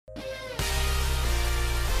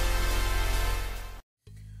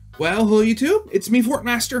Well, hello YouTube, it's me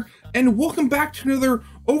Fortmaster, and welcome back to another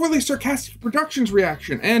overly sarcastic productions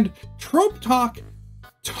reaction, and Trope Talk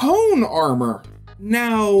Tone Armor.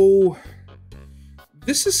 Now,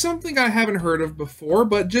 this is something I haven't heard of before,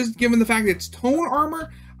 but just given the fact that it's tone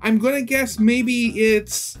armor, I'm gonna guess maybe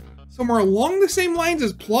it's somewhere along the same lines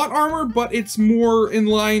as plot armor, but it's more in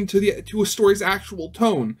line to a story's actual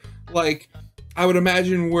tone. Like, I would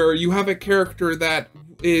imagine where you have a character that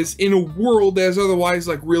is in a world that is otherwise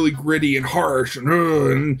like really gritty and harsh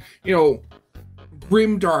and you know,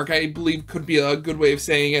 grimdark, I believe could be a good way of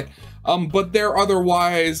saying it. But they're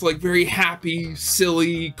otherwise like very happy,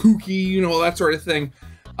 silly, kooky, you know, that sort of thing,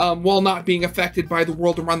 while not being affected by the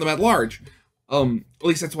world around them at large. At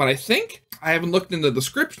least that's what I think. I haven't looked in the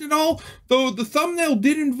description at all, though the thumbnail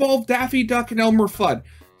did involve Daffy Duck and Elmer Fudd.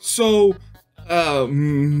 So,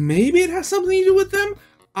 maybe it has something to do with them?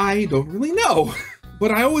 I don't really know. But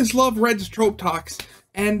I always love Red's Trope Talks,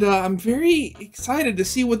 and I'm very excited to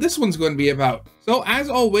see what this one's going to be about. So, as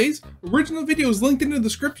always, original video is linked in the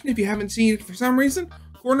description if you haven't seen it for some reason.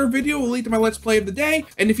 Corner video will lead to my Let's Play of the day,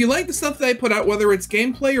 and if you like the stuff that I put out, whether it's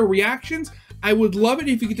gameplay or reactions, I would love it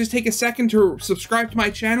if you could just take a second to subscribe to my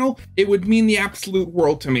channel. It would mean the absolute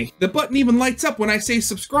world to me. The button even lights up when I say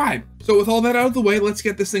subscribe. So with all that out of the way, let's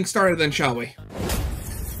get this thing started then, shall we?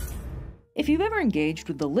 If you've ever engaged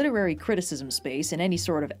with the literary criticism space in any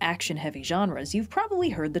sort of action-heavy genres, you've probably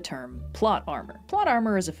heard the term plot armor. Plot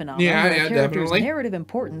armor is a phenomenon where a character's definitely. narrative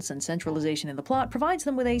importance and centralization in the plot provides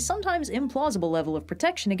them with a sometimes implausible level of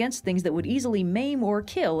protection against things that would easily maim or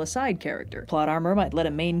kill a side character. Plot armor might let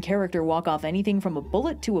a main character walk off anything from a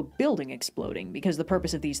bullet to a building exploding, because the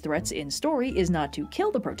purpose of these threats in story is not to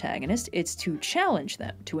kill the protagonist, it's to challenge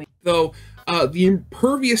them to Though, the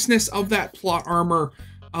imperviousness of that plot armor,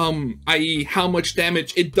 i.e. how much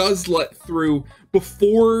damage it does let through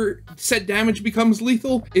before said damage becomes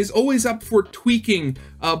lethal, is always up for tweaking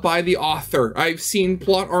by the author. I've seen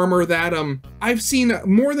plot armor that, I've seen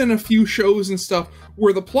more than a few shows and stuff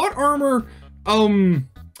where the plot armor,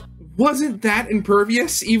 wasn't that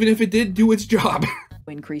impervious, even if it did do its job.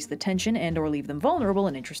 increase the tension and or leave them vulnerable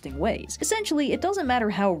in interesting ways. Essentially, it doesn't matter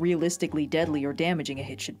how realistically deadly or damaging a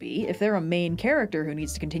hit should be. If they're a main character who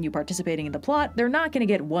needs to continue participating in the plot, they're not going to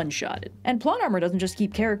get one-shotted. And plot armor doesn't just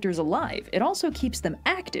keep characters alive, it also keeps them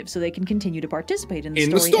active so they can continue to participate in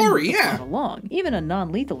the story and move the plot along. Even a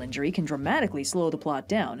non-lethal injury can dramatically slow the plot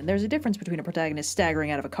down, and there's a difference between a protagonist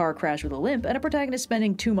staggering out of a car crash with a limp and a protagonist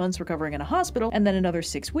spending 2 months recovering in a hospital and then another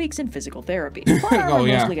 6 weeks in physical therapy. Plot armor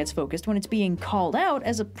mostly gets focused when it's being called out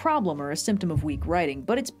as a problem or a symptom of weak writing,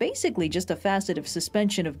 but it's basically just a facet of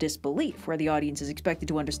suspension of disbelief, where the audience is expected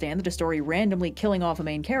to understand that a story randomly killing off a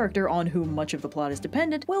main character on whom much of the plot is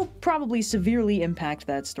dependent will probably severely impact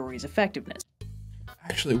that story's effectiveness.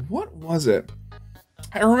 Actually, what was it?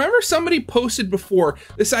 I remember somebody posted before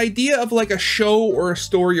this idea of like a show or a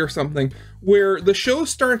story or something where the show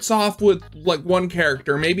starts off with like one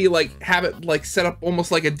character, maybe like have it like set up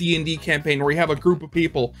almost like a D&D campaign where you have a group of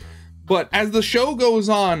people. But as the show goes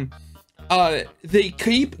on, they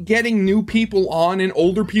keep getting new people on and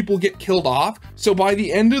older people get killed off. So by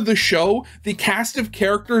the end of the show, the cast of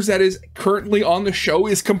characters that is currently on the show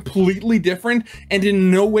is completely different and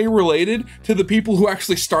in no way related to the people who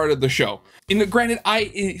actually started the show. And granted,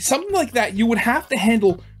 something like that you would have to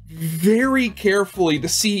handle very carefully to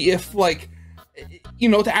see if, like, you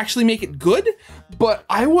know, to actually make it good, but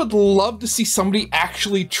I would love to see somebody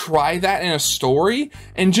actually try that in a story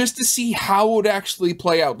and just to see how it would actually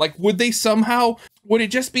play out. Like, would it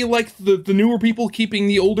just be like the newer people keeping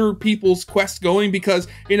the older people's quest going because,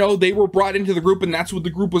 you know, they were brought into the group and that's what the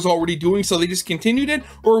group was already doing, so they just continued it?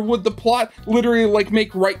 Or would the plot literally like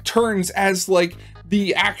make right turns as like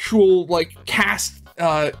the actual like cast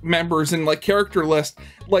members and like character list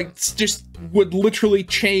like just would literally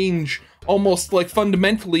change almost like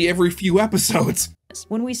fundamentally every few episodes?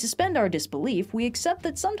 When we suspend our disbelief, we accept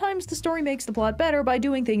that sometimes the story makes the plot better by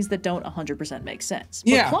doing things that don't 100% make sense.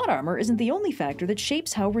 But plot armor isn't the only factor that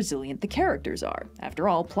shapes how resilient the characters are. After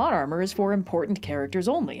all, plot armor is for important characters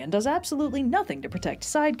only, and does absolutely nothing to protect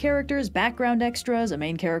side characters, background extras, a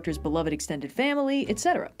main character's beloved extended family,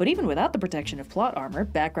 etc. But even without the protection of plot armor,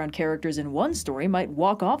 background characters in one story might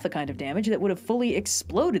walk off the kind of damage that would have fully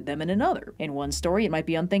exploded them in another. In one story, it might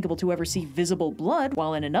be unthinkable to ever see visible blood,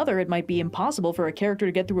 while in another, it might be impossible for a character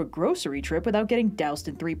to get through a grocery trip without getting doused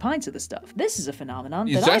in 3 pints of the stuff. This is a phenomenon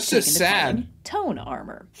that That's I've taken just to sad. calling tone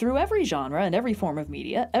armor. Through every genre and every form of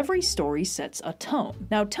media, every story sets a tone.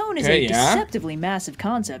 Now, tone is a deceptively massive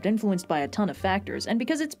concept influenced by a ton of factors, and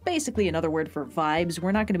because it's basically another word for vibes,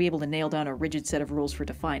 we're not going to be able to nail down a rigid set of rules for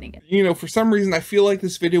defining it. You know, for some reason, I feel like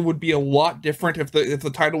this video would be a lot different if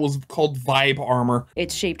the title was called Vibe Armor.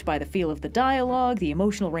 It's shaped by the feel of the dialogue, the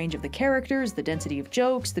emotional range of the characters, the density of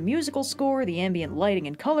jokes, the musical score, the ambient lighting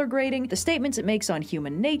and color grading, the statements it makes on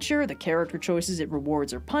human nature, the character choices it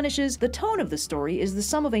rewards or punishes. The tone of the story is the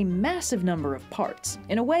sum of a massive number of parts.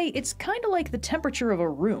 In a way, it's kind of like the temperature of a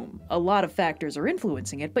room. A lot of factors are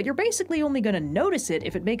influencing it, but you're basically only going to notice it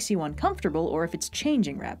if it makes you uncomfortable or if it's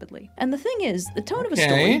changing rapidly. And the thing is, the tone of a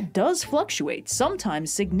story does fluctuate,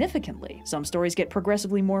 sometimes significantly. Some stories get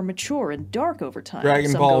progressively more mature and dark over time.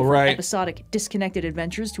 Dragon Some Ball, go from right. episodic, disconnected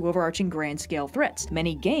adventures to overarching grand-scale threats.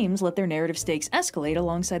 Many games let their narrative stakes escalate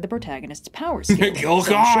alongside the protagonist's power scale. Oh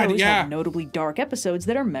Some God, shows yeah. have notably dark episodes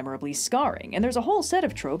that are memorably scarring, and there's a whole set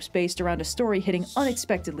of tropes based around a story hitting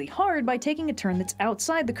unexpectedly hard by taking a turn that's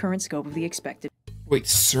outside the current scope of the expected. Wait,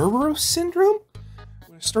 Cerberus syndrome?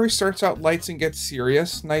 When a story starts out light and gets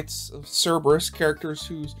serious, Knights of Cerberus, characters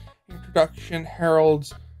whose introduction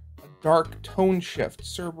heralds a dark tone shift.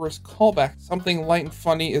 Cerberus callback. Something light and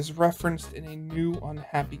funny is referenced in a new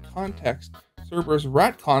unhappy context. Cerberus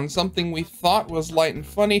retcon. Something we thought was light and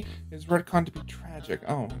funny is retcon to be tragic.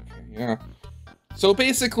 Oh, okay, yeah. So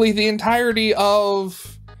basically the entirety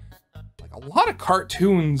of like a lot of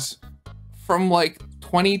cartoons from like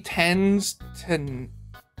 2010s to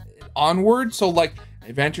onward. So like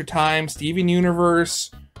Adventure Time, Steven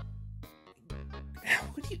Universe,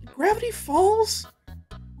 Gravity Falls?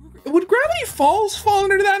 Would Gravity Falls fall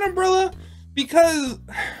under that umbrella? Because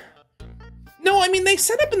no, I mean they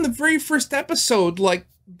set up in the very first episode like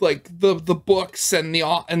the books and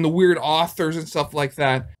the weird authors and stuff like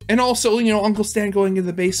that. And also, you know, Uncle Stan going in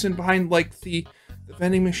the basement behind like the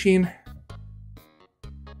vending machine.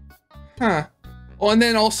 Huh. Oh, and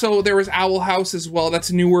then also there was Owl House as well.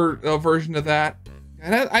 That's a newer version of that.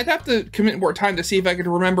 And I'd have to commit more time to see if I could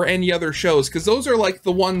remember any other shows, because those are like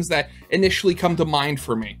the ones that initially come to mind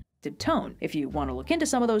for me. Tone. If you want to look into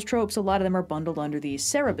some of those tropes, a lot of them are bundled under the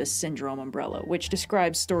Cerberus syndrome umbrella, which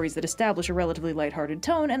describes stories that establish a relatively lighthearted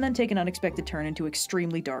tone and then take an unexpected turn into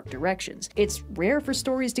extremely dark directions. It's rare for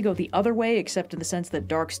stories to go the other way, except in the sense that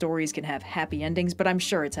dark stories can have happy endings, but I'm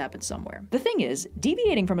sure it's happened somewhere. The thing is,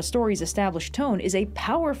 deviating from a story's established tone is a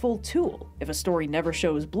powerful tool. If a story never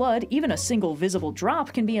shows blood, even a single visible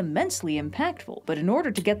drop can be immensely impactful. But in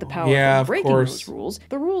order to get the power of breaking those rules,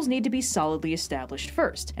 the rules need to be solidly established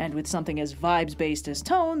first. And with something as vibes-based as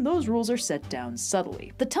tone, those rules are set down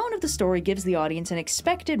subtly. The tone of the story gives the audience an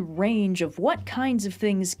expected range of what kinds of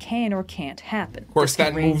things can or can't happen. Of course,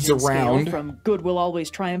 that moves around. From good will always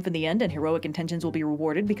triumph in the end and heroic intentions will be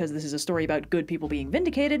rewarded because this is a story about good people being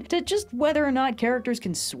vindicated, to just whether or not characters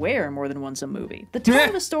can swear more than once a movie. The tone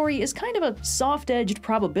of a story is kind of a soft-edged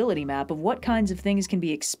probability map of what kinds of things can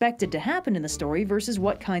be expected to happen in the story versus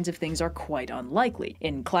what kinds of things are quite unlikely.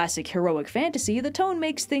 In classic heroic fantasy, the tone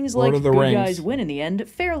makes things like good guys win in the end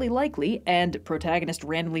fairly likely, and protagonist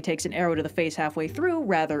randomly takes an arrow to the face halfway through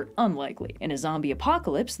rather unlikely. In a zombie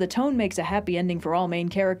apocalypse, the tone makes a happy ending for all main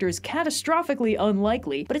characters catastrophically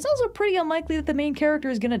unlikely, but it's also pretty unlikely that the main character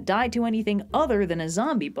is gonna die to anything other than a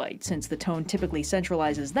zombie bite, since the tone typically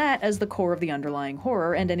centralizes that as the core of the underlying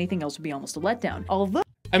horror, and anything else would be almost a letdown. Although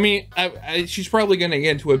I mean, she's probably going to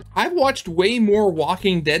get into it. I've watched way more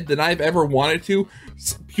Walking Dead than I've ever wanted to,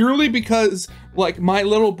 purely because, like, my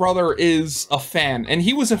little brother is a fan, and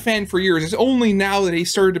he was a fan for years. It's only now that he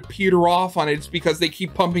started to peter off on it, it's because they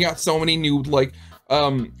keep pumping out so many new,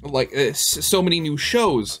 so many new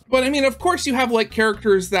shows. But, I mean, of course you have, like,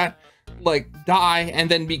 characters that, like, die and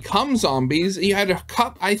then become zombies. You had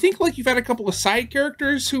I think, like, you've had a couple of side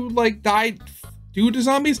characters who, like, died due to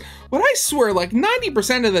zombies, but I swear like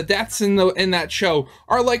 90% of the deaths in that show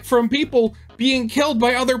are like from people being killed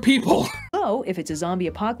by other people. So, if it's a zombie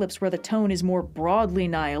apocalypse where the tone is more broadly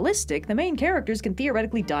nihilistic, the main characters can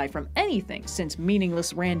theoretically die from anything, since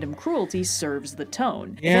meaningless random cruelty serves the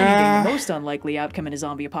tone. If anything, the most unlikely outcome in a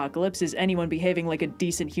zombie apocalypse is anyone behaving like a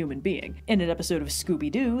decent human being. In an episode of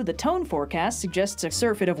Scooby-Doo, the tone forecast suggests a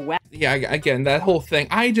surfeit of yeah, again, that whole thing,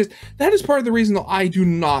 that is part of the reason that I do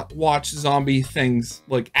not watch zombie things,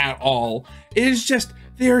 like, at all. It is just,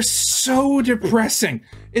 they're so depressing.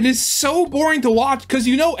 It is so boring to watch because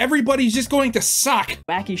you know everybody's just going to suck.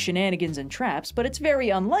 Wacky shenanigans and traps, but it's very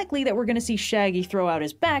unlikely that we're going to see Shaggy throw out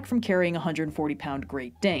his back from carrying a 140-pound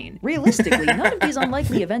Great Dane. Realistically, none of these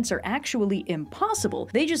unlikely events are actually impossible.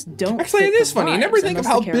 They just don't Actually, fit it is the funny. You never vibes think of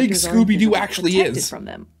unless how the big characters are Scooby-Doo visibly actually protected is. from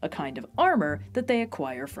them, a kind of armor that they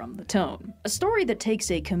acquire from the tone. A story that takes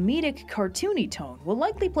a comedic, cartoony tone will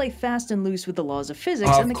likely play fast and loose with the laws of physics,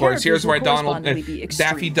 and the course, characters here's will where Donald correspondingly be Daffy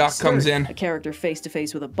extremely Duck comes slurry. in. A character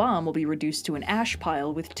face-to-face with a bomb will be reduced to an ash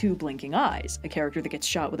pile with 2 blinking eyes. A character that gets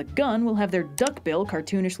shot with a gun will have their duck bill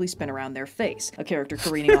cartoonishly spin around their face. A character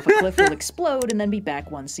careening off a cliff will explode and then be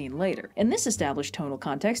back one scene later. In this established tonal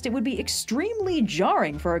context, it would be extremely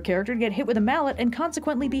jarring for a character to get hit with a mallet and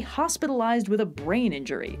consequently be hospitalized with a brain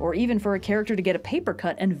injury, or even for a character to get a paper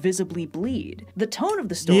cut and visibly bleed. The tone of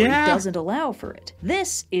the story doesn't allow for it.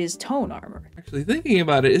 This is tone armor. Actually, thinking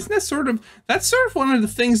about it, isn't that sort of one of the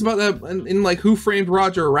things about that in like Who Framed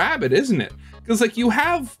Roger Rabbit, isn't it? Because like you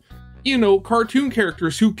have, you know, cartoon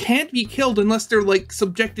characters who can't be killed unless they're like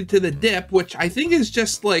subjected to the dip, which I think is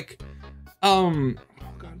just like, oh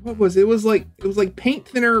god, what was it? It was like paint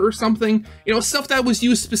thinner or something, you know, stuff that was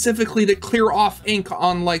used specifically to clear off ink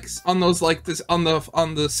on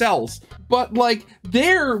the cells. But like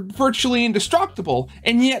they're virtually indestructible,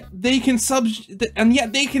 and yet they can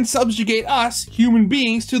subjugate us human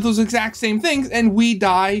beings to those exact same things, and we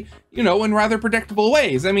die, you know, in rather predictable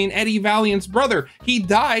ways. I mean, Eddie Valiant's brother, he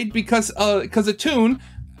died because a Toon,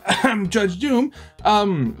 Judge Doom,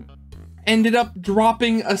 ended up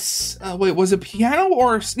dropping a wait, was it piano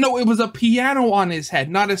or no? It was a piano on his head,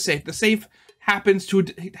 not a safe. The safe happens to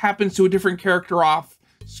a different character off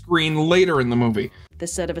screen later in the movie. The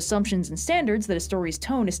set of assumptions and standards that a story's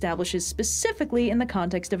tone establishes specifically in the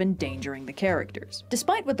context of endangering the characters.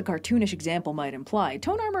 Despite what the cartoonish example might imply,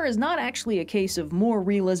 tone armor is not actually a case of more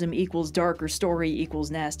realism equals darker story equals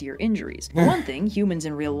nastier injuries. For one thing, humans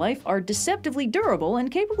in real life are deceptively durable and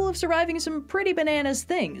capable of surviving some pretty bananas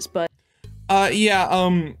things, but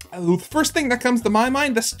the first thing that comes to my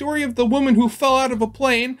mind, the story of the woman who fell out of a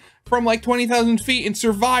plane from like 20,000 feet and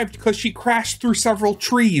survived because she crashed through several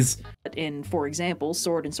trees. In, for example,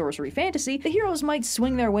 sword and sorcery fantasy, the heroes might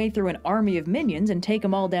swing their way through an army of minions and take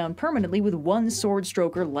them all down permanently with one sword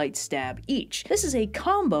stroke or light stab each. This is a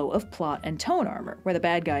combo of plot and tone armor, where the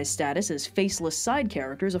bad guy's status as faceless side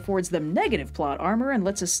characters affords them negative plot armor and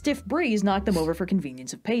lets a stiff breeze knock them over for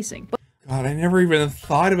convenience of pacing. God, I never even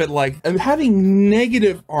thought of it like having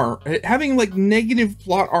negative plot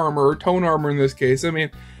armor or tone armor in this case. I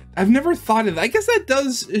mean, I've never thought of that. I guess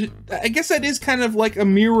that is kind of like a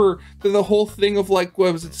mirror to the whole thing of like,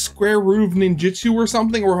 what was it, square root of ninjutsu or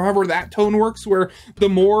something, or however that tone works, where the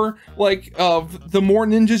more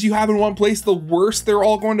ninjas you have in one place, the worse they're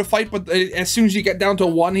all going to fight, but as soon as you get down to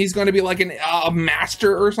one, he's going to be like a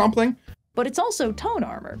master or something. But it's also tone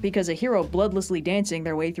armor, because a hero bloodlessly dancing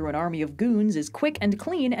their way through an army of goons is quick and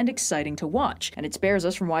clean and exciting to watch, and it spares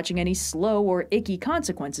us from watching any slow or icky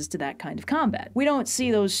consequences to that kind of combat. We don't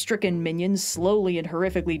see those stricken minions slowly and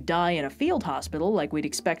horrifically die in a field hospital like we'd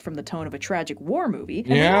expect from the tone of a tragic war movie,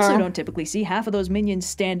 and we also don't typically see half of those minions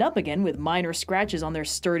stand up again with minor scratches on their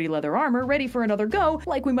sturdy leather armor ready for another go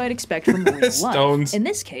like we might expect from real life. In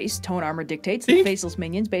this case, tone armor dictates that faceless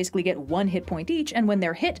minions basically get 1 hit point each, and when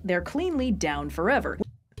they're hit, they're cleanly down forever.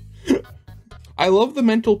 I love the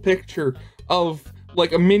mental picture of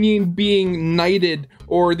like a minion being knighted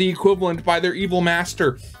or the equivalent by their evil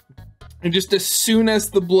master, and just as soon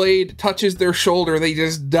as the blade touches their shoulder, they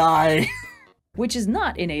just die. Which is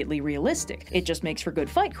not innately realistic. It just makes for good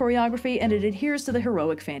fight choreography, and it adheres to the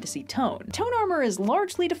heroic fantasy tone. Tone armor is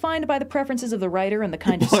largely defined by the preferences of the writer and the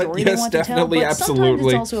kind of story they want to tell, but sometimes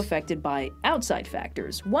it's also affected by outside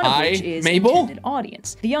factors, one of which is intended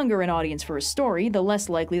audience. The younger an audience for a story, the less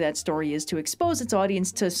likely that story is to expose its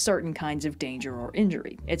audience to certain kinds of danger or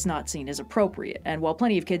injury. It's not seen as appropriate, and while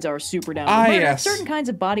plenty of kids are super down to murder, certain kinds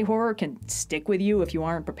of body horror can stick with you if you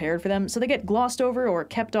aren't prepared for them, so they get glossed over or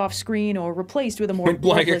kept off screen or replaced with a more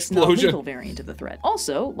bloodless, non-lethal variant of the threat.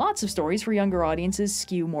 Also, lots of stories for younger audiences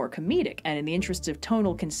skew more comedic, and in the interests of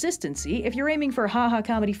tonal consistency, if you're aiming for haha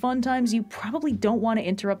comedy fun times, you probably don't want to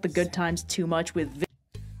interrupt the good times too much with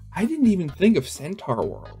I didn't even think of Centaur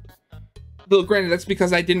World. Though granted, that's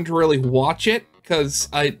because I didn't really watch it, because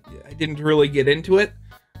I didn't really get into it.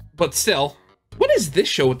 But still, what is is this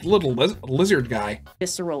show with the little lizard guy?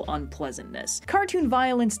 Visceral unpleasantness. Cartoon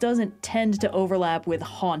violence doesn't tend to overlap with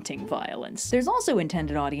haunting violence. There's also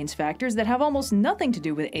intended audience factors that have almost nothing to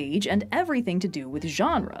do with age and everything to do with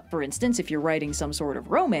genre. For instance, if you're writing some sort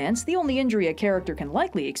of romance, the only injury a character can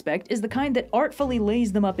likely expect is the kind that artfully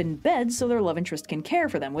lays them up in bed so their love interest can care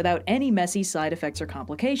for them without any messy side effects or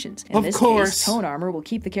complications. In this case, tone armor will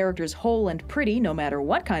keep the characters whole and pretty no matter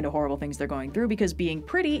what kind of horrible things they're going through, because being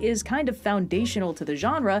pretty is kind of foundational to the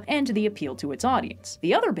genre and to the appeal to its audience.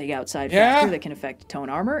 The other big outside factor that can affect tone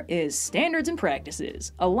armor is standards and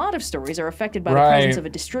practices. A lot of stories are affected by the presence of a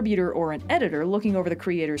distributor or an editor looking over the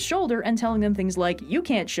creator's shoulder and telling them things like, you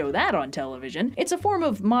can't show that on television. It's a form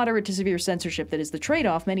of moderate to severe censorship that is the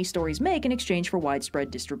trade-off many stories make in exchange for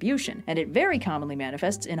widespread distribution, and it very commonly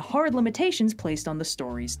manifests in hard limitations placed on the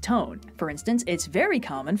story's tone. For instance, it's very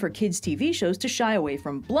common for kids' TV shows to shy away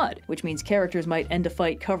from blood, which means characters might end a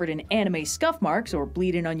fight covered in anime scuff marks or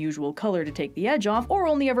bleed an unusual color to take the edge off, or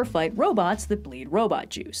only ever fight robots that bleed robot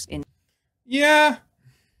juice. In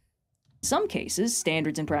some cases,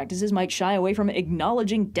 standards and practices might shy away from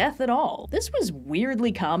acknowledging death at all. This was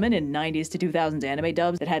weirdly common in 90s to 2000s anime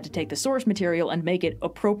dubs that had to take the source material and make it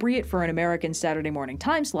appropriate for an American Saturday morning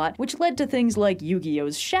time slot, which led to things like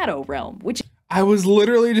Yu-Gi-Oh's Shadow Realm, which I was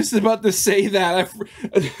literally just about to say that.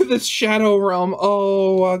 The Shadow Realm.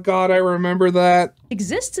 Oh, God, I remember that.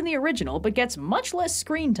 Exists in the original, but gets much less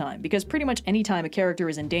screen time, because pretty much any time a character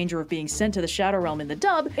is in danger of being sent to the Shadow Realm in the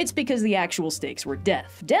dub, it's because the actual stakes were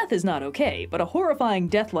death. Death is not okay, but a horrifying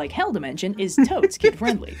death like hell dimension is totes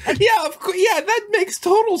kid-friendly. Yeah, of course. Yeah, that makes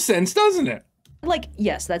total sense, doesn't it? Like,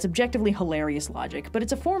 yes, that's objectively hilarious logic, but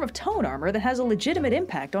it's a form of tone armor that has a legitimate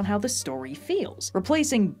impact on how the story feels.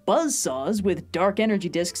 Replacing buzzsaws with dark energy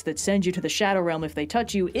discs that send you to the Shadow Realm if they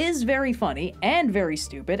touch you is very funny and very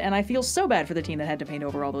stupid, and I feel so bad for the team that had to paint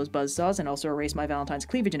over all those buzzsaws and also erase my Valentine's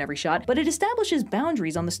cleavage in every shot, but it establishes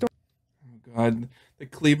boundaries on the story. Oh God, the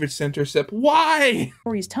cleavage censorship. Why?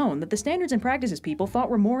 Story's tone that the standards and practices people thought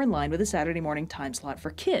were more in line with a Saturday morning time slot for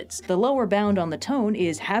kids. The lower bound on the tone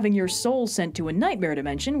is having your soul sent to a nightmare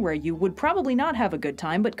dimension where you would probably not have a good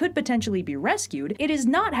time but could potentially be rescued. It is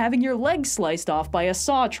not having your legs sliced off by a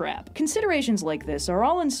saw trap. Considerations like this are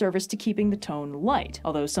all in service to keeping the tone light,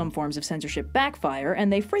 although some forms of censorship backfire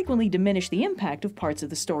and they frequently diminish the impact of parts of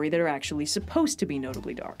the story that are actually supposed to be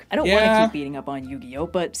notably dark. I don't want to keep beating up on Yu-Gi-Oh,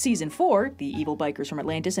 but Season 4, the evil bikers from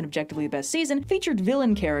Atlantis and objectively the best season, featured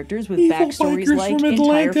villain characters with backstories like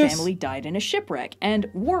entire family died in a shipwreck, and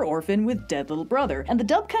war orphan with dead little brother. And the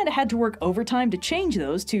dub kinda had to work overtime to change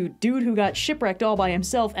those to dude who got shipwrecked all by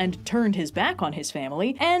himself and turned his back on his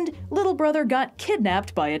family, and little brother got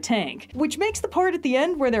kidnapped by a tank. Which makes the part at the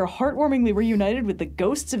end where they're heartwarmingly reunited with the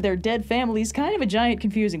ghosts of their dead families kind of a giant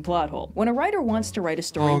confusing plot hole. When a writer wants to write a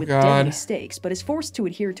story with deadly stakes, but is forced to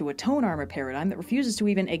adhere to a tone armor paradigm that refuses to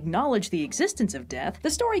even acknowledge the existence of death,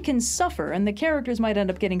 the story can suffer, and the characters might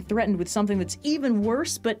end up getting threatened with something that's even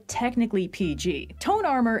worse, but technically PG. Tone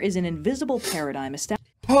armor is an invisible paradigm established.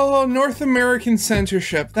 Oh, North American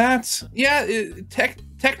censorship. That's,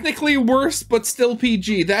 technically worse, but still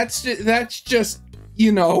PG. That's just,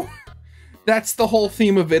 you know, that's the whole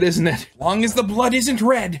theme of it, isn't it? As long as the blood isn't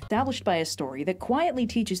red. Established by a story that quietly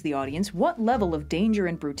teaches the audience what level of danger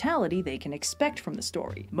and brutality they can expect from the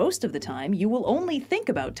story. Most of the time, you will only think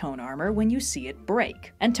about tone armor when you see it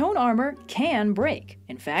break. And tone armor can break.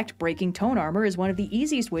 In fact, breaking tone armor is one of the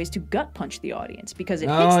easiest ways to gut punch the audience, because it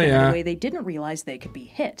hits them in a way they didn't realize they could be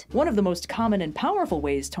hit. One of the most common and powerful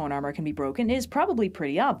ways tone armor can be broken is probably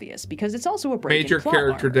pretty obvious, because it's also a break in plot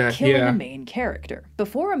character armor, death, killing a main character.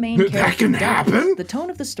 Before a main character dies, the tone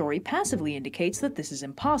of the story passively indicates that this is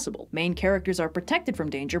impossible. Main characters are protected from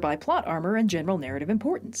danger by plot armor and general narrative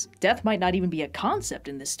importance. Death might not even be a concept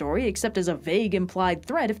in this story, except as a vague implied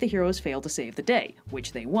threat if the heroes fail to save the day,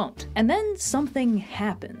 which they won't. And then something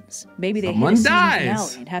happens. Maybe they hit a season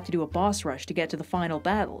finale and have to do a boss rush to get to the final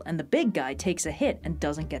battle, and the big guy takes a hit and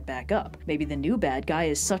doesn't get back up. Maybe the new bad guy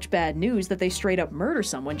is such bad news that they straight up murder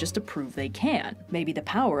someone just to prove they can. Maybe the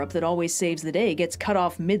power-up that always saves the day gets cut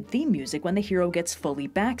off mid-theme music when the hero gets fully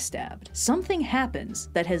backstabbed. Something happens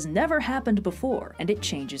that has never happened before, and it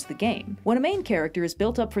changes the game. When a main character is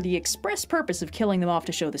built up for the express purpose of killing them off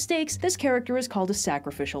to show the stakes, this character is called a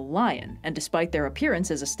sacrificial lion, and despite their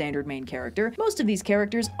appearance as a standard main character, most of these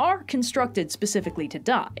characters are constructed specifically to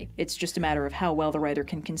die. It's just a matter of how well the writer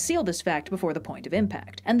can conceal this fact before the point of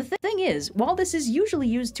impact. And the thing is, while this is usually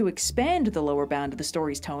used to expand the lower bound of the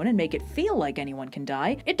story's tone and make it feel like anyone can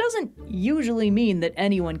die, it doesn't usually mean that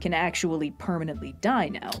anyone can actually actually permanently die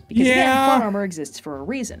now. Because again, plot armor exists for a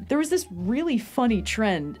reason. There was this really funny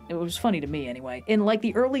trend, it was funny to me anyway, in like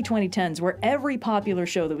the early 2010s where every popular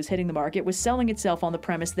show that was hitting the market was selling itself on the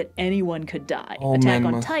premise that anyone could die. Attack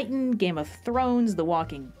on Titan, Game of Thrones, The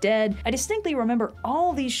Walking Dead. I distinctly remember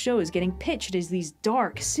all these shows getting pitched as these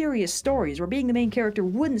dark, serious stories where being the main character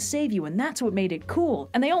wouldn't save you, and that's what made it cool.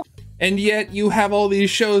 And yet you have all these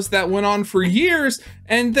shows that went on for years,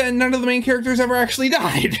 and then none of the main characters ever actually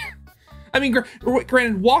died. I mean,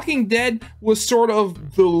 granted, Walking Dead was sort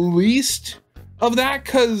of the least of that,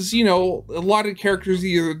 because, you know, a lot of characters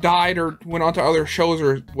either died or went on to other shows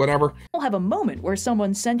or whatever. We'll have a moment where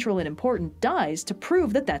someone central and important dies to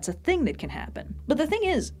prove that that's a thing that can happen. But the thing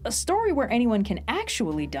is, a story where anyone can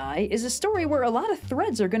actually die is a story where a lot of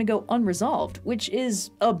threads are going to go unresolved, which is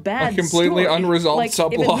a bad completely story. Unresolved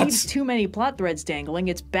subplots. If it leaves too many plot threads dangling,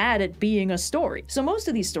 it's bad at being a story. So most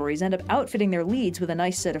of these stories end up outfitting their leads with a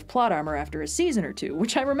nice set of plot armor after a season or two,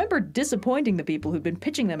 which I remember disappointing the people who'd been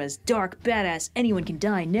pitching them as dark, badass, anyone can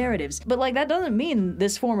die narratives. But like, that doesn't mean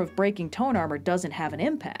this form of breaking tone armor doesn't have an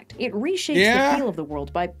impact. It reshapes the feel of the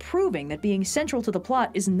world by proving that being central to the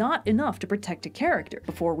plot is not enough to protect a character.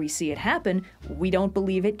 Before we see it happen, we don't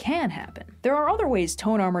believe it can happen. There are other ways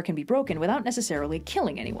tone armor can be broken without necessarily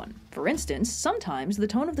killing anyone. For instance, sometimes the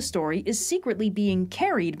tone of the story is secretly being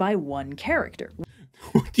carried by one character.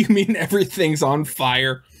 What do you mean everything's on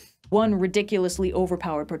fire? One ridiculously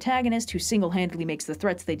overpowered protagonist who single-handedly makes the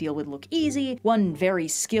threats they deal with look easy, one very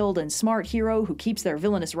skilled and smart hero who keeps their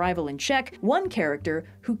villainous rival in check, one character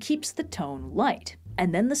who keeps the tone light.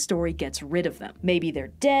 And then the story gets rid of them. Maybe they're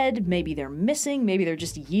dead, maybe they're missing, maybe they're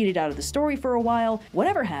just yeeted out of the story for a while.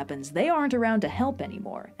 Whatever happens, they aren't around to help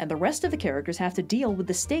anymore, and the rest of the characters have to deal with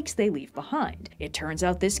the stakes they leave behind. It turns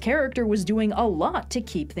out this character was doing a lot to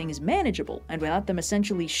keep things manageable, and without them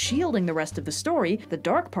essentially shielding the rest of the story, the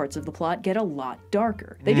dark parts of the plot get a lot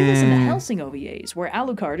darker. They do this in the Hellsing OVAs, where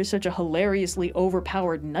Alucard is such a hilariously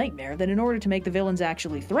overpowered nightmare that in order to make the villains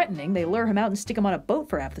actually threatening, they lure him out and stick him on a boat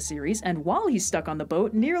for half the series, and while he's stuck on the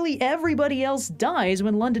boat, nearly everybody else dies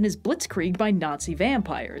when London is blitzkrieged by Nazi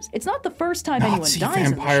vampires. It's not the first time anyone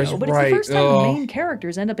dies in the show, but it's the first time the main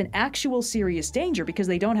characters end up in actual serious danger because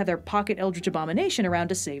they don't have their pocket Eldritch Abomination around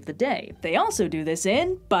to save the day. They also do this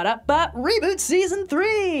in Reboot Season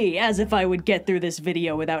 3! As if I would get through this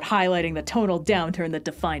video without highlighting the tonal downturn that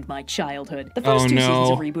defined my childhood. The first two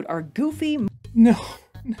seasons of Reboot are goofy. No.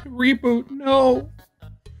 Reboot, no.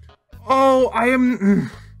 Oh, I am...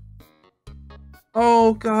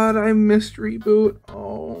 Oh god, I missed Reboot.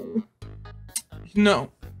 Oh.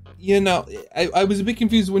 No. You know, I was a bit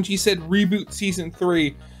confused when she said Reboot Season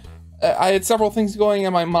 3. I had several things going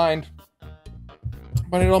in my mind,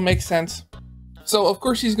 but it all makes sense. So, of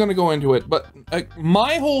course she's gonna go into it, but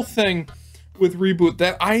my whole thing with Reboot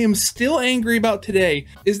that I am still angry about today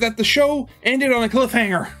is that the show ended on a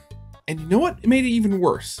cliffhanger. And you know what? It made it even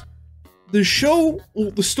worse. The show,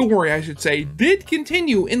 well, the story, I should say, did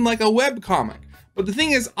continue in like a webcomic. But the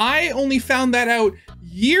thing is, I only found that out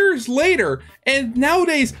years later, and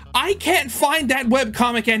nowadays, I can't find that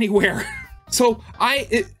webcomic anywhere. So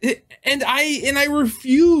I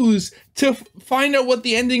refuse to find out what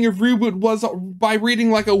the ending of Reboot was by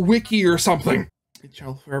reading like a wiki or something. It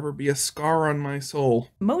shall forever be a scar on my soul.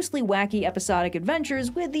 Mostly wacky episodic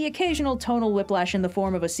adventures with the occasional tonal whiplash in the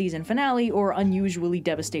form of a season finale or unusually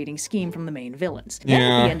devastating scheme from the main villains. Then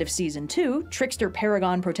at the end of Season 2, trickster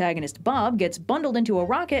Paragon protagonist Bob gets bundled into a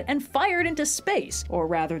rocket and fired into space, or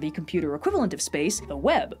rather the computer equivalent of space, the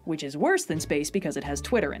web, which is worse than space because it has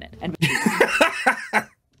Twitter in it. And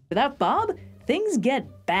without Bob, things get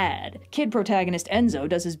bad. Kid protagonist Enzo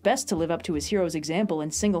does his best to live up to his hero's example in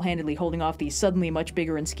single-handedly holding off these suddenly much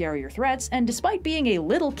bigger and scarier threats, and despite being a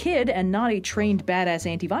little kid and not a trained badass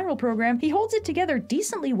antiviral program, he holds it together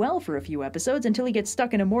decently well for a few episodes until he gets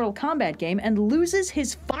stuck in a Mortal Kombat game and loses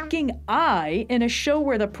his fucking eye in a show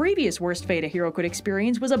where the previous worst fate a hero could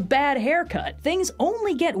experience was a bad haircut. Things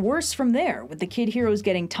only get worse from there, with the kid heroes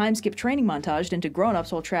getting time-skip training montaged into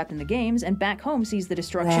grown-ups while trapped in the games, and Back Home sees the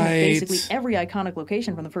destruction of basically every iconic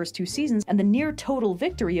location from the first 2 seasons and the near total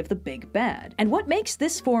victory of the big bad. And what makes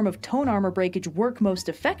this form of tone armor breakage work most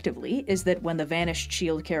effectively is that when the vanished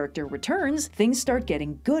S.H.I.E.L.D. character returns, things start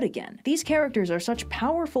getting good again. These characters are such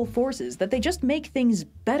powerful forces that they just make things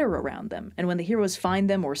better around them, and when the heroes find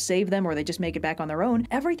them or save them or they just make it back on their own,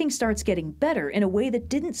 everything starts getting better in a way that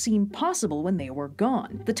didn't seem possible when they were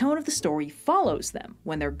gone. The tone of the story follows them.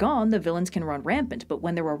 When they're gone, the villains can run rampant, but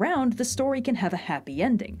when they're around, the story can have a happy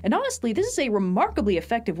ending. And honestly, this is a remarkably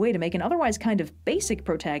effective way to make an otherwise kind of basic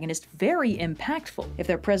protagonist very impactful. If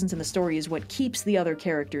their presence in the story is what keeps the other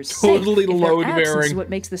characters safe, if their absence is what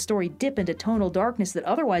makes the story dip into tonal darkness that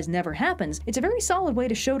otherwise never happens, it's a very solid way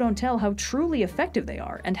to show don't tell how truly effective they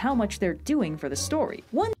are and how much they're doing for the story.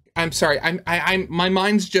 I'm sorry, my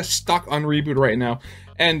mind's just stuck on Reboot right now.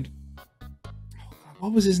 And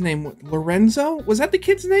what was his name? Lorenzo? Was that the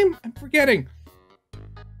kid's name? I'm forgetting.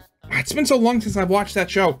 It's been so long since I've watched that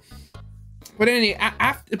show. But anyway,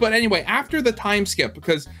 after the time skip,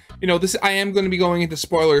 because, you know, I am going to be going into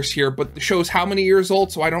spoilers here, but the show's how many years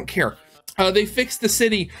old, so I don't care. They fixed the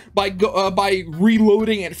city by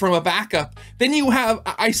reloading it from a backup. Then you have,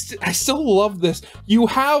 I still love this, you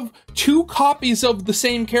have two copies of the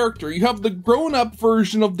same character. You have the grown-up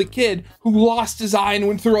version of the kid who lost his eye and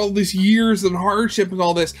went through all these years of hardship and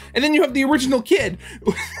all this. And then you have the original kid,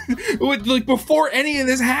 like before any of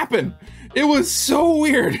this happened. It was so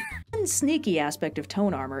weird. One sneaky aspect of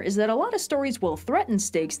tone armor is that a lot of stories will threaten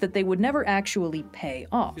stakes that they would never actually pay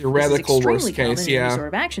off. Theoretical worst case, yeah. In any sort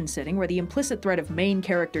of action setting where the implicit threat of main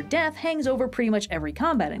character death hangs over pretty much every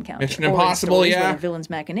combat encounter. Mission Impossible, yeah. Where the villain's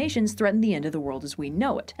machinations threaten the end of the world as we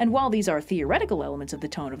know it. And while these are theoretical elements of the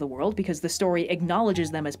tone of the world because the story acknowledges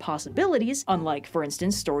them as possibilities, unlike, for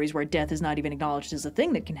instance, stories where death is not even acknowledged as a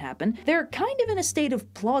thing that can happen, they're kind of in a state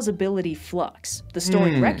of plausibility flux. The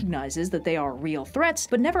story recognizes that they are real threats,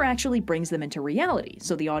 but never actually brings them into reality,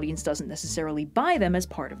 so the audience doesn't necessarily buy them as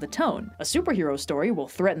part of the tone. A superhero story will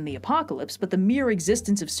threaten the apocalypse, but the mere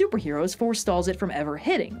existence of superheroes forestalls it from ever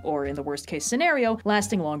hitting, or in the worst case scenario,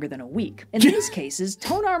 lasting longer than a week. In these cases,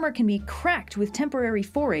 tone armor can be cracked with temporary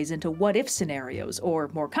forays into what-if scenarios, or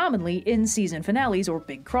more commonly, in-season finales or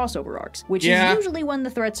big crossover arcs, which is usually when the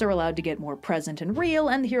threats are allowed to get more present and real,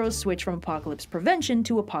 and the heroes switch from apocalypse prevention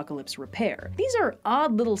to apocalypse repair. These are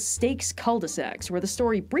odd little stakes cul-de-sacs where the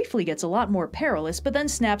story briefly gets a lot more perilous, but then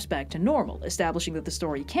snaps back to normal, establishing that the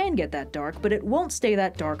story can get that dark, but it won't stay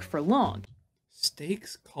that dark for long.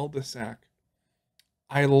 Stakes cul-de-sac.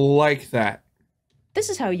 I like that. This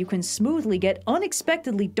is how you can smoothly get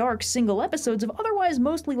unexpectedly dark single episodes of otherwise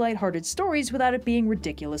mostly lighthearted stories without it being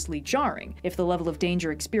ridiculously jarring. If the level of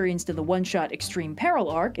danger experienced in the one-shot Extreme Peril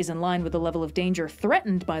arc is in line with the level of danger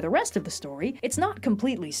threatened by the rest of the story, it's not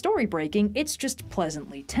completely story-breaking, it's just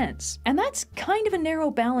pleasantly tense. And that's kind of a narrow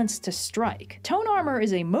balance to strike. Tone armor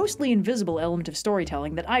is a mostly invisible element of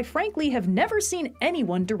storytelling that I frankly have never seen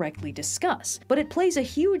anyone directly discuss, but it plays a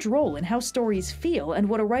huge role in how stories feel and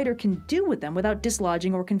what a writer can do with them without dislodging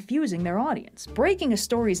or confusing their audience. Breaking a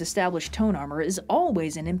story's established tone armor is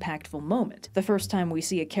always an impactful moment. The first time we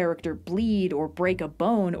see a character bleed or break a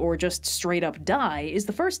bone or just straight up die is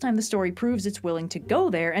the first time the story proves it's willing to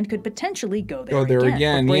go there and could potentially go there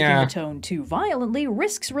again. But breaking the tone too violently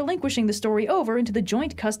risks relinquishing the story over into the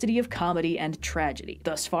joint custody of comedy and tragedy.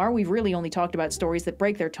 Thus far, we've really only talked about stories that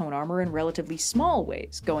break their tone armor in relatively small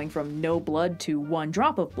ways, going from no blood to one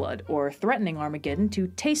drop of blood, or threatening Armageddon to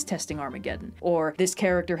taste-testing Armageddon, or this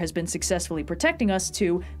character has been successfully protecting us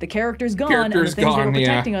to the character's gone and the things they were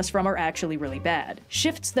protecting us from are actually really bad.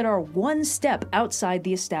 Shifts that are one step outside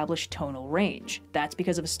the established tonal range. That's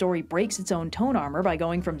because if a story breaks its own tone armor by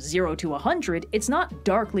going from 0 to 100, it's not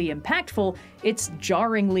darkly impactful, it's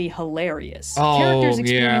jarringly hilarious. Characters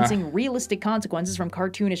experiencing realistic consequences from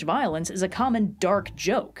cartoonish violence is a common dark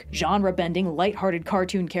joke. Genre-bending, lighthearted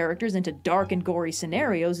cartoon characters into dark and gory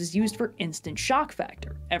scenarios is used for instant shock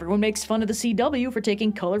factor. Everyone makes fun of the CW for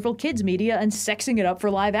taking colorful kids media and sexing it up for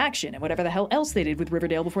live action and whatever the hell else they did with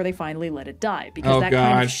Riverdale before they finally let it die, because that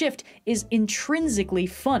kind of shift is intrinsically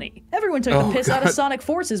funny. Everyone took the piss out of Sonic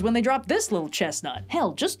Forces when they dropped this little chestnut.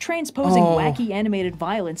 Hell, just transposing wacky animated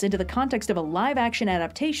violence into the context of a live action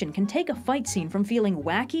adaptation can take a fight scene from feeling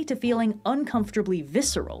wacky to feeling uncomfortably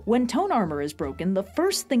visceral. When tone armor is broken, the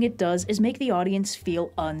first thing it does is make the audience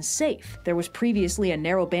feel unsafe. There was previously a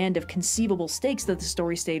narrow band of conceivable stakes that the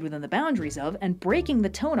story stayed within the boundaries of, and breaking the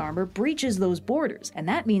tone armor breaches those borders, and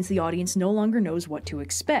that means the audience no longer knows what to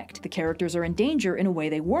expect. The characters are in danger in a way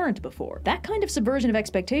they weren't before. That kind of subversion of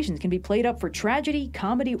expectations can be played up for tragedy,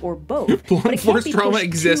 comedy, or both, but it can't be trauma pushed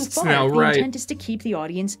exists too far. now, The intent is to keep the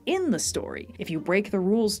audience in the story. If you break the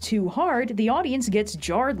rules too hard, the audience gets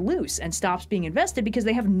jarred loose and stops being invested because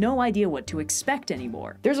they have no idea what to expect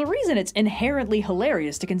anymore. There's a reason it's inherently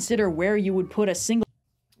hilarious to consider where you would put a single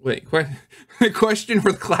Wait, question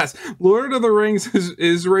for the class. Lord of the Rings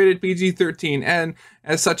is rated PG-13 and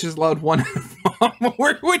as such is allowed one F-bomb.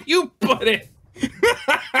 Where would you put it?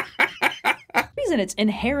 and it's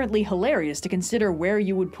inherently hilarious to consider where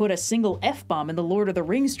you would put a single F-bomb in the Lord of the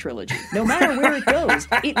Rings trilogy. No matter where it goes,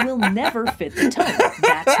 it will never fit the tone.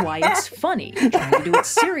 That's why it's funny. Trying to do it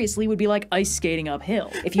seriously would be like ice skating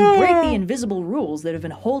uphill. If you break the invisible rules that have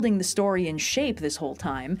been holding the story in shape this whole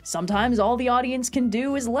time, sometimes all the audience can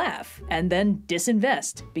do is laugh, and then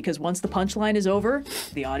disinvest, because once the punchline is over,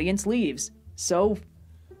 the audience leaves. So,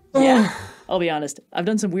 yeah, I'll be honest, I've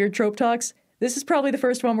done some weird trope talks. This is probably the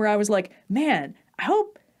first one where I was like, man, I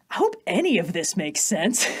hope any of this makes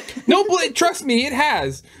sense. No, trust me, it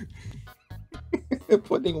has.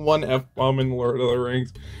 Putting one F-bomb in Lord of the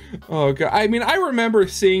Rings. Oh, God. I mean, I remember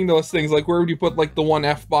seeing those things, like, where would you put, like, the one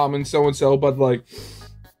F-bomb and so-and-so, but, like,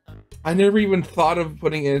 I never even thought of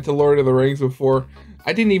putting it into Lord of the Rings before.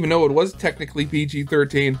 I didn't even know it was technically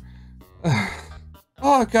PG-13.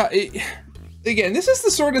 Oh, God. Again, this is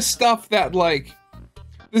the sort of stuff that, like,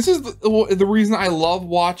 this is the reason I love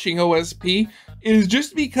watching OSP, is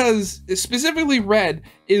just because, specifically Red,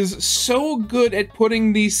 is so good at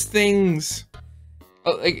putting these things,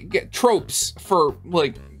 like, tropes, for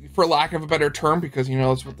lack of a better term, because, you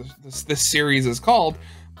know, that's what this series is called,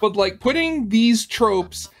 but, like, putting these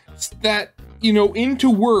tropes that, you know, into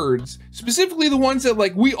words, specifically the ones that,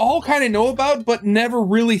 like, we all kind of know about, but never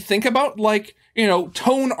really think about, like, you know,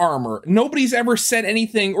 tone armor. Nobody's ever said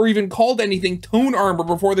anything or even called anything tone armor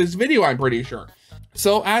before this video, I'm pretty sure.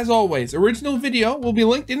 So, as always, original video will be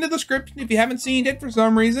linked in the description if you haven't seen it for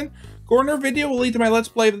some reason. Corner video will lead to my Let's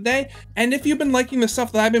Play of the day. And if you've been liking the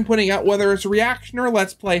stuff that I've been putting out, whether it's a reaction or a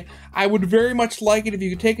Let's Play, I would very much like it if you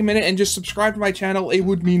could take a minute and just subscribe to my channel. It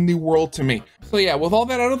would mean the world to me. So yeah, with all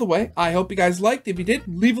that out of the way, I hope you guys liked. If you did,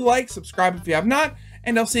 leave a like, subscribe if you have not,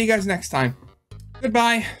 and I'll see you guys next time.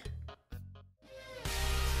 Goodbye.